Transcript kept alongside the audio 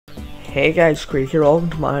Hey guys, Creek here, welcome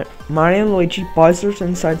to my Mario and Luigi Bowser's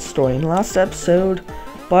Inside Story. In the last episode,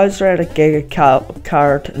 Bowser had a Giga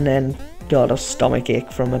Card and then got a stomach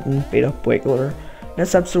ache from it and beat up Wiggler. In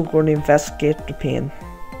this episode we're going to investigate the pain.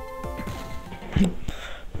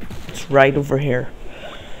 It's right over here.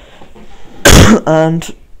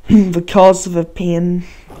 And the cause of the pain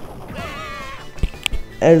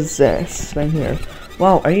is this thing here.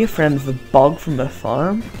 Wow, are you a friend of the bug from the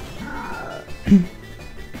farm?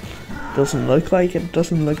 Doesn't look like it,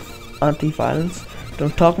 doesn't look anti-violence.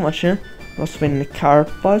 Don't talk much here. Must have been the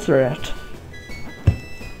cart Bowser at.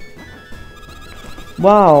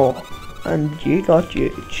 Wow, and you got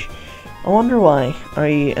huge. I wonder why. Are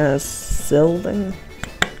you a silding?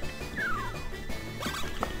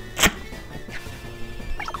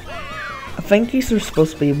 I think these are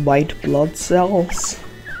supposed to be white blood cells.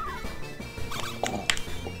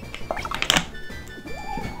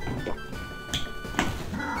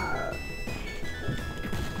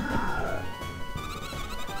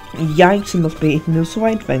 Yikes, you must be eating those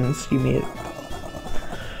white things you made.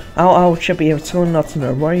 Ow, Chippy, it's going nuts in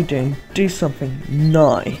there. What are you doing? Do something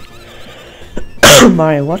now.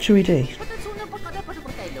 Mario, what should we do?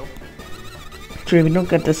 True, we don't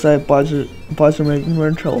get this Bowser moving, we're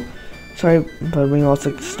in trouble. Sorry, but we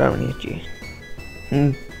also exterminate you.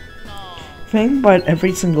 The thing about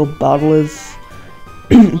every single battle is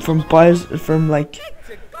from Bowser, from like,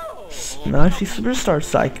 no, actually Superstar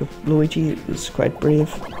Psycho, Luigi was quite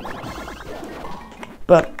brave.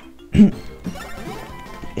 But the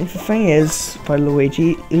thing is, by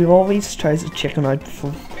Luigi, he always tries to chicken out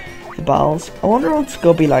for the battles. I wonder what it's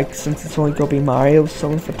gonna be like since it's only gonna be Mario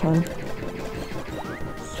some of the time.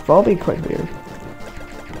 It's probably quite weird.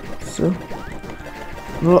 So,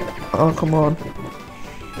 oh come on.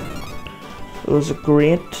 It was a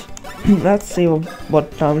great. Let's see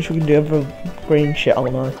what damage we can do with a green shell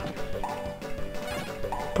now.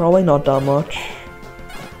 Probably not that much.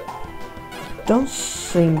 Don't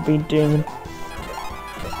seem to be doing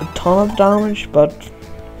a ton of damage, but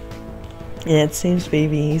yeah, it seems to be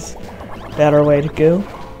the better way to go.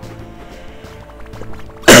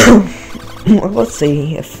 Let's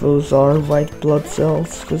see if those are white blood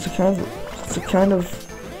cells, because it kind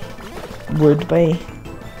of would be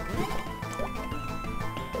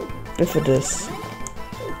if it is.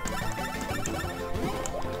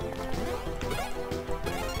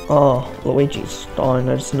 Oh, Luigi's down,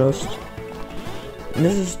 I just noticed. And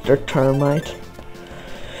this is their termite.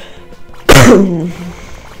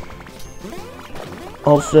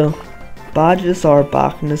 Also, badges are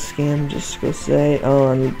back in this game, just to say. Oh,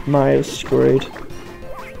 and Mario's screwed.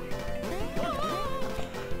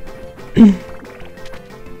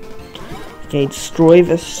 Okay, destroy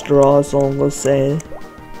the straw is all I'm gonna say.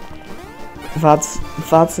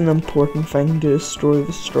 That's an important thing, to destroy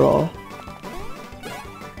the straw.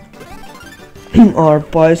 Or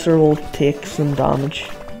Bowser will take some damage.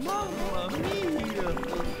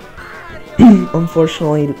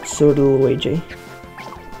 Unfortunately, so do Luigi.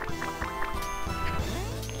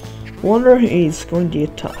 Wonder who he's going to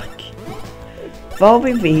attack. That'll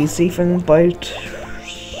be the easy thing about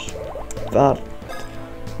that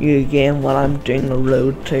new game when I'm doing the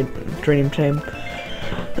road to Dream Team.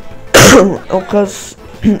 Because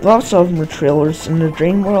lots of them are trailers in the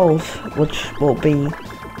Dream World, which will be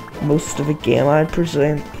most of the game, I'd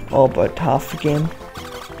presume, or about half the game.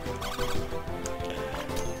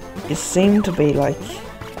 It seemed to be like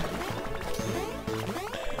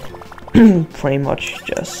pretty much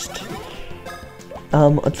just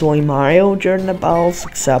it's only Mario during the battles,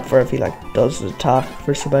 except for if he like does the attack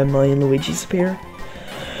versus about a million Luigi's appear.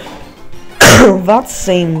 That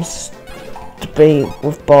seems to be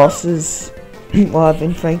with bosses what I've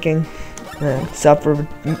been thinking, except for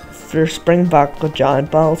spring back the giant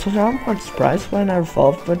battles, which I'm quite surprised by. I never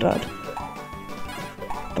thought about that.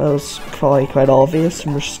 But it was probably quite obvious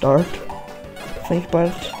from the start. Think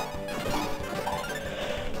about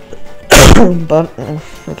it. But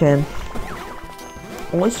again,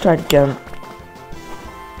 let's try it again.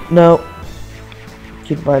 No.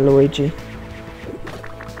 Goodbye, Luigi.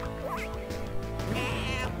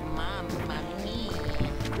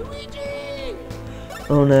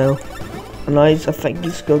 Oh no. Nice, I think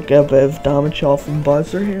he's gonna get a bit of damage off from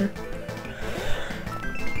Bowser here.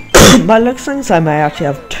 By looks things, I may actually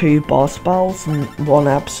have 2 boss battles in one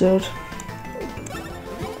episode.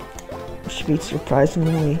 Which would be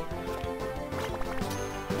surprisingly.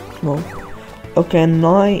 No. Okay,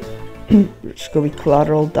 now it's gonna be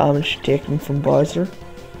collateral damage taken from Bowser.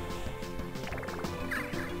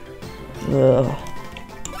 Ugh.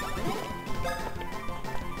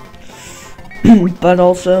 But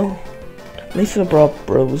also, At least I brought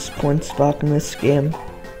Bros points back in this game.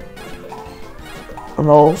 And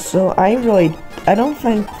also, I don't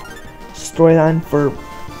think storyline for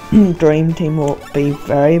Dream Team will be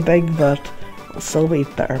very big, but it'll still be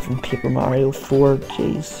better than Paper Mario 4,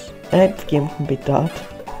 jeez. I think the game can beat that.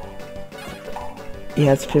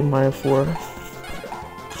 Yeah, it's Paper Mario 4.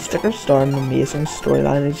 Sticker Star, an amazing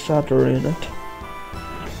storyline, I just had to ruin it.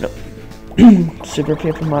 No. Super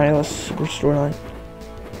Paper Mario, super storyline.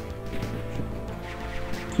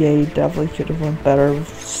 Yeah, you definitely could have went better with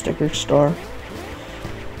Sticker Star.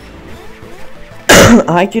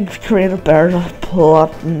 I could create a better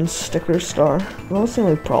plot in Sticker Star. That was the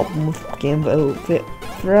only problem with the game, though. The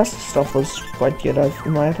rest of the stuff was quite good,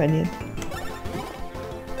 in my opinion.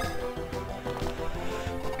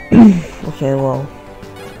 Okay, well,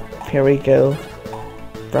 here we go.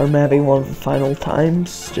 For maybe one of the final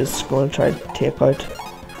times, just going to try to take out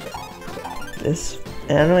this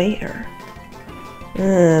enemy here.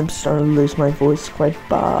 I'm starting to lose my voice quite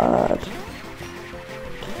bad.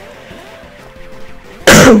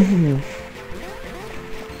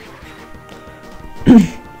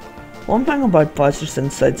 One thing about Bowser's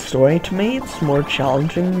Inside Story, to me, it's more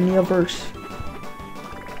challenging than the others.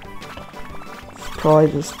 It's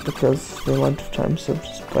probably just because the amount of times I've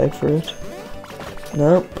just played through it.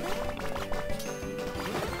 Nope.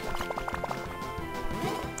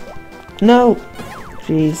 No!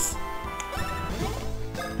 Jeez.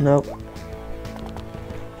 Nope.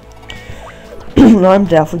 Now I'm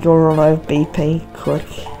definitely gonna run out of BP quick.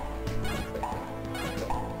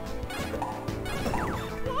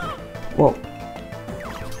 Well.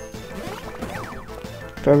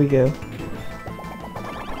 There we go.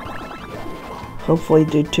 Hopefully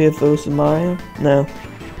do 2 of those in Mario. No.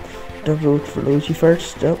 Don't go for Luigi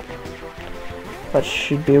first. Nope. That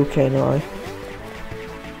should be okay now.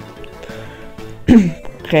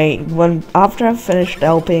 Okay, after I've finished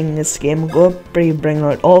LPing this game, I'm going to bring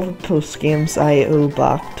out all the post games I owe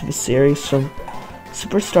back to the series from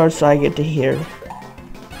Superstars so I get to hear.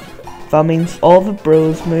 That means all the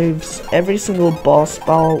Bros moves, every single boss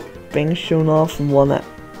battle being shown off in one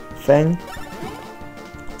thing.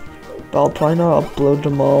 But I'll probably not upload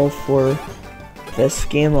them all for this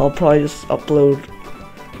game. I'll probably just upload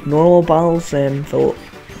normal battles and the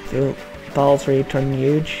battles where you turn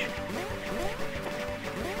huge.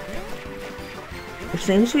 There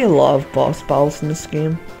seems to be a lot of boss battles in this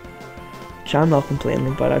game, which I'm not complaining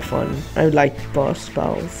about. I like boss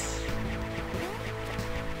battles.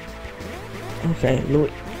 Okay,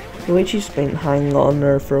 Luigi's been hanging on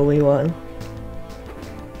there for a wee while.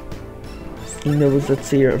 He knows it's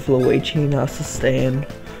here of Luigi and has to stay in.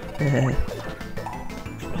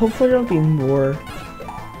 Hopefully there'll be more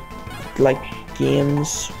like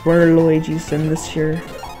games where Luigi's in this year,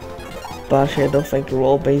 but I don't think there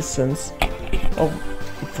will be since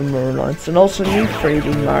from the announced. And also new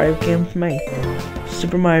 3D Mario game for me,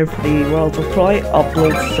 Super Mario 3D World. I'll probably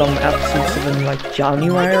upload some episodes of it in like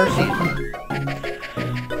January or something.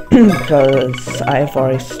 Because I've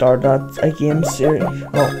already started a game series,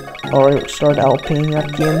 well, already started LPing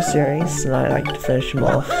that game series, and I like to finish them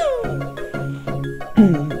off.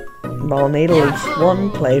 But I'll need at least one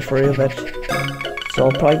playthrough of it, so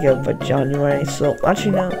I'll probably get it by January. So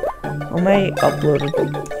actually no, I may upload it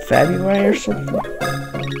in February or something.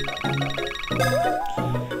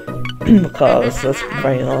 Because let's be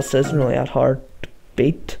very honest, it isn't really that hard to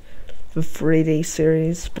beat the 3D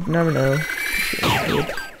series, but you never know.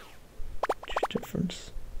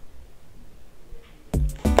 Difference.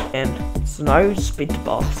 And so now we just beat the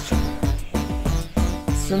boss.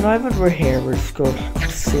 So now that we're here, we're just going to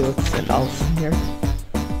see what's else in here.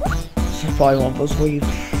 This is probably one of those wee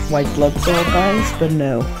white blood cell guys, but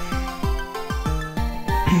no.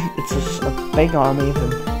 It's just a big army of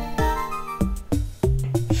them.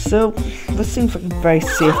 So this seems like a very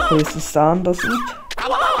safe place to stand, doesn't it?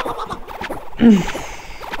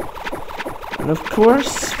 And of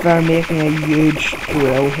course, they're making a huge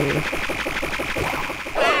grill here.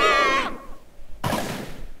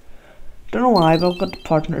 Don't know why, but I've got the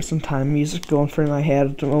Partners in Time music going through my head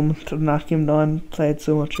at the moment. I've not came down and played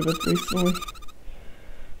so much of it recently.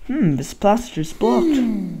 This plaster's blocked.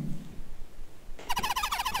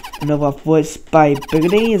 Another voice by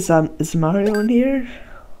Boogity. Is Mario in here?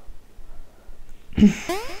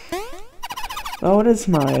 Oh, it is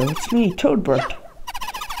Mario. It's me, Toadbert.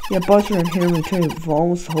 Yeah, Bowser and hear me too. We've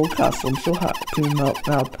almost the whole castle. I'm so happy to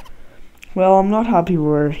help. Well, I'm not happy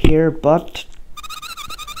we're here, but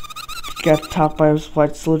get attacked by those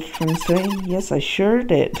white soldiers from the city? Yes, I sure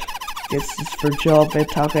did. Guess it's for a job. They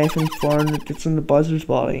attack anything foreign that gets into Bowser's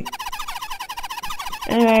body.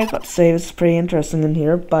 Anyway, I got to say, it's pretty interesting in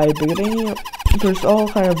here by Biggity. There's all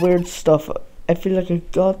kind of weird stuff. I feel like a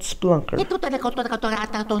god splunker.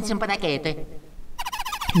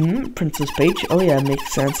 Princess Peach? Oh yeah, it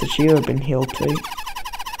makes sense that she would have been healed too.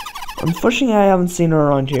 Unfortunately, I haven't seen her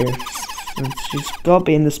around here. Since she's got to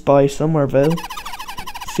be in this bay somewhere, though.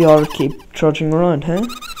 See, I ought to keep trudging around, huh?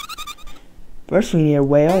 First, we need a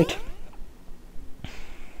way out.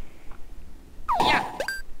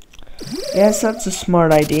 Yes, that's a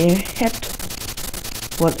smart idea. Hit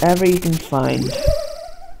whatever you can find.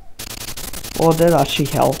 Oh, that actually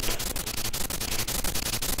helped.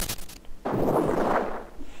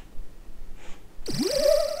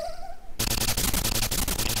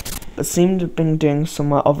 It seemed to have been doing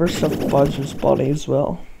some other stuff to Bowser's body as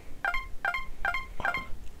well.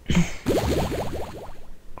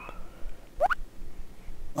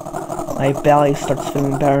 My belly starts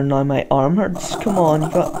feeling better now. My arm hurts. Come on, you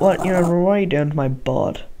got what? What are you doing to my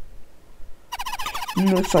bod?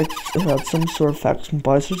 Looks like it had some sort of effect from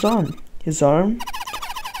Bowser's arm. His arm?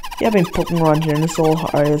 Yeah, I've been poking around here in this whole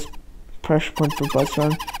area's pressure point for Bowser's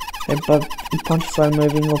arm. Hey, but he punches while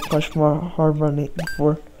moving, will push more hard than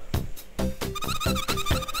before.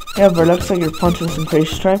 Yeah, but it looks like your punches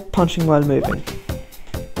increase. Try punching while moving.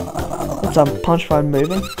 What's up? Punch while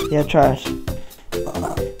moving? Yeah, try it.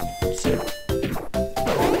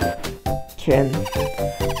 Ken.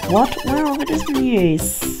 What? Well, it isn't you.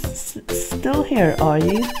 Still here, are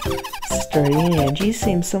you? Strange. You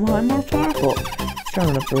seem somehow more powerful. Strong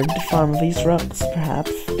enough to rid the farm of these rocks,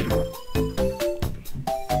 perhaps.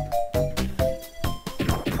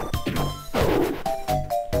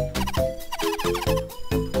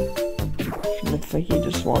 Looks like he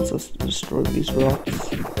just wants us to destroy these rocks.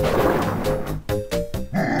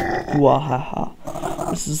 Wahaha.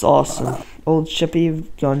 This is awesome. Old Chippy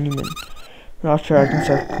Gunman. Not sure I can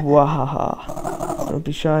say wahaha. Don't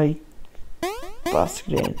be shy.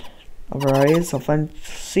 Basket. Otherwise, I'll find.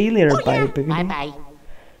 See you later, by Biggity. Bye.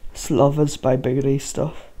 This love is by Biggity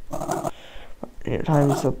stuff. Here,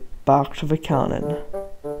 time is back to the cannon.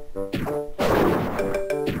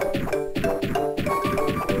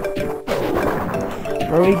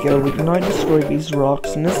 There we go. We can now destroy these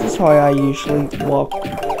rocks, and this is how I usually walk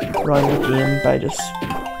around the game, by just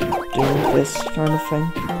doing this kind of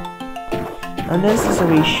thing. And this is a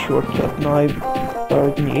wee shortcut now that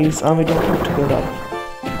we can use, and we don't have to go up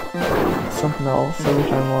something else every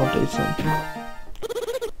time I want to do something.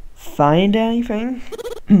 Find anything?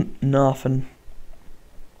 Nothing.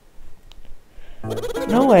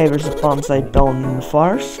 No way there's a bonsai building in the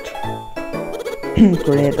forest.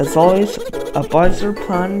 Great, as always, a Bowser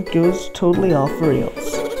plan goes totally off the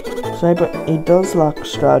rails. So, but he does lack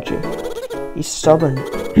strategy. He's stubborn,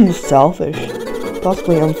 selfish,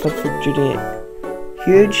 possibly unfit for duty.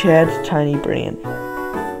 Huge head, tiny brain.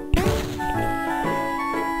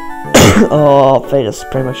 Oh, they just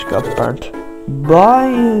pretty much got burnt.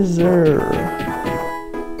 Bowser!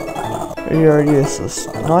 You're useless.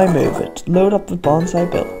 Now move it. Load up the bonsai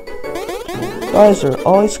bill. Bowser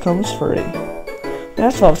always comes free.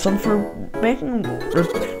 That's awesome for making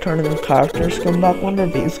returning characters come back. Wonder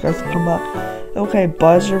if these guys come back. Okay,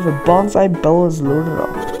 Bowser, the bonsai bill is loaded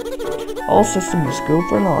up. All systems go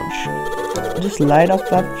for launch. Just light up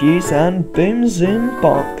that fuse and boom, zoom,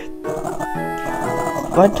 bonk.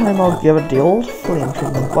 By the time I'll give it the old flame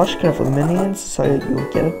treatment. Watch careful minions so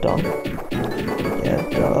you'll get it done. Yeah,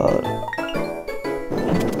 there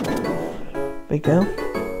we go.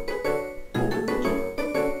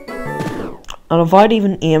 And without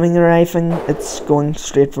even aiming or anything, it's going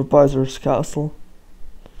straight for Bowser's castle.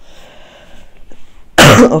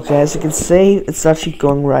 Okay, as you can see, it's actually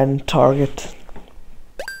going right on target.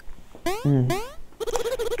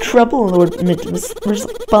 Trouble, Lord Midmus. There's a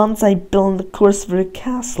bonsai bill in the course of the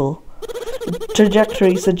castle. The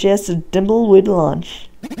trajectory suggests a Dimblewood launch.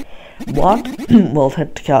 What? Will it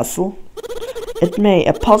hit the castle? It may.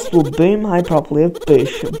 A possible boom, high probability of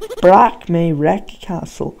bush. Brack may wreck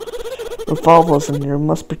castle. Revolvers in here,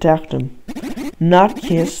 must protect him. Not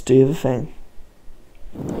case, do the thing.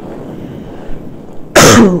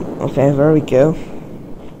 Okay, there we go.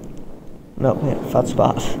 No, yeah, that's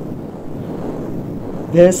bad.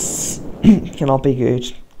 This cannot be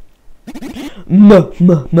good.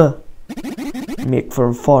 Make for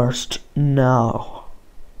a forest now.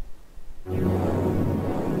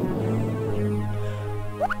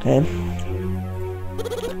 Okay.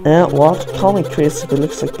 What? Call me crazy, but it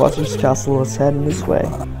looks like Bowser's castle is heading this way.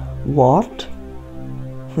 What?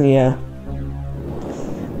 Yeah.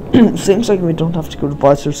 Seems like we don't have to go to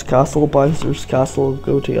Bowser's castle. Bowser's castle will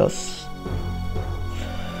go to us.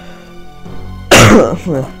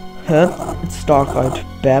 Huh? It's dark out.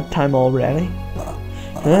 Bedtime already?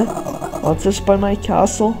 Huh? What's this by my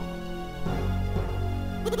castle?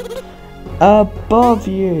 Above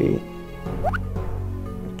you.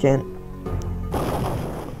 Can't.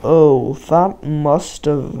 Oh, that must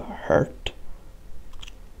have hurt.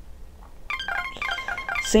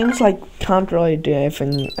 Seems like can't really do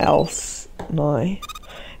anything else now.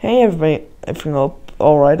 Hey, everything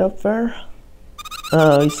alright up there?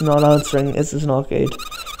 Oh, he's not answering. This is not good.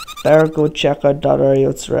 Better go check out that area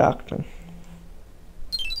it's reacting.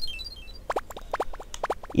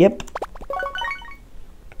 Yep.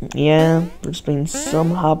 Yeah, there's been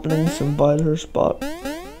some happenings in Boiler's spot.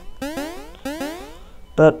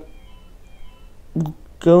 But we'll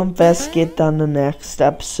go investigate that in the next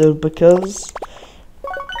episode, because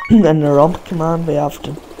in the rump command we have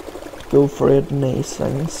to go for it in these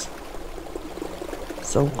things.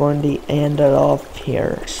 So I'm going to end it off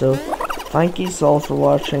here. So thank you all for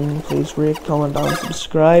watching. Please rate, comment, and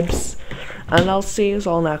subscribe. And I'll see you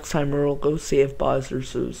all next time where we'll go save Bowser.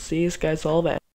 So see you guys all then.